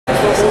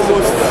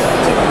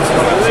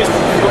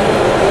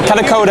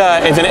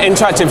Katacoda is an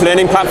interactive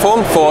learning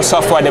platform for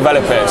software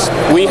developers.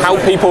 We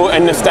help people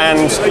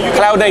understand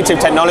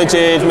cloud-native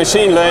technologies,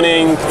 machine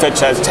learning,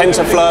 such as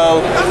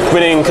TensorFlow,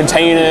 running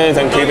containers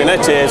and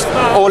Kubernetes,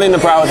 all in the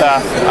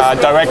browser,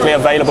 directly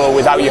available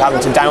without you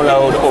having to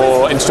download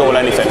or install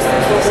anything.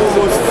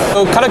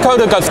 So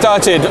Katacoda got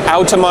started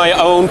out of my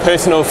own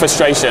personal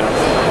frustration.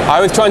 I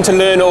was trying to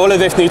learn all of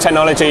this new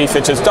technology,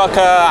 such as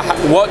Docker,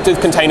 what do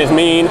containers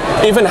mean,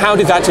 even how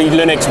does actually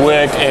Linux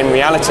work in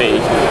reality.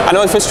 And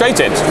I was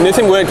frustrated.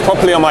 Nothing worked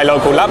properly on my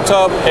local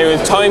laptop, it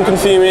was time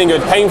consuming, it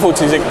was painful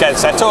to get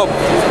set up,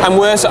 and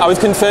worse, I was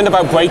concerned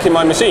about breaking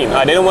my machine.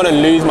 I didn't want to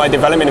lose my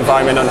development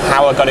environment on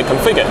how I got it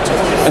configured.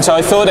 And so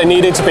I thought there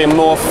needed to be a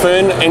more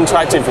fun,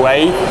 interactive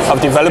way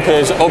of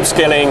developers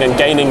upskilling and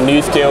gaining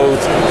new skills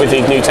with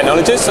these new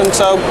technologies, and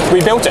so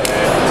we built it.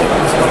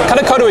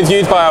 Katacoda is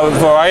used by a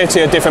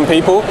variety of different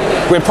people.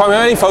 We're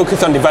primarily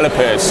focused on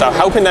developers, so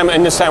helping them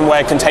understand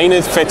where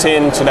containers fit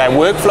into their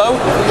workflow,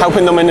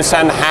 helping them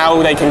understand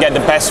how they can get the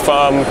best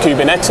from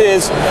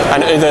Kubernetes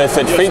and other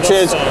such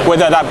features,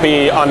 whether that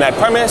be on their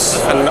premise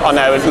and on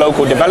their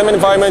local development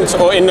environments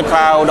or in the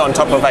cloud on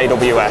top of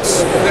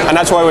AWS. And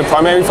that's why we're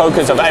primarily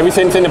focused on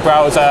everything's in the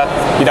browser.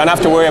 You don't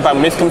have to worry about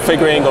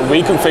misconfiguring or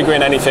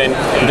reconfiguring anything.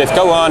 You just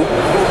go on,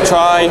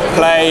 try,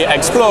 play,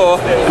 explore,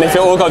 and if it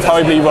all goes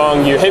horribly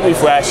wrong, you hit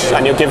refresh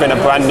and you're given a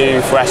brand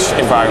new, fresh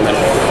environment.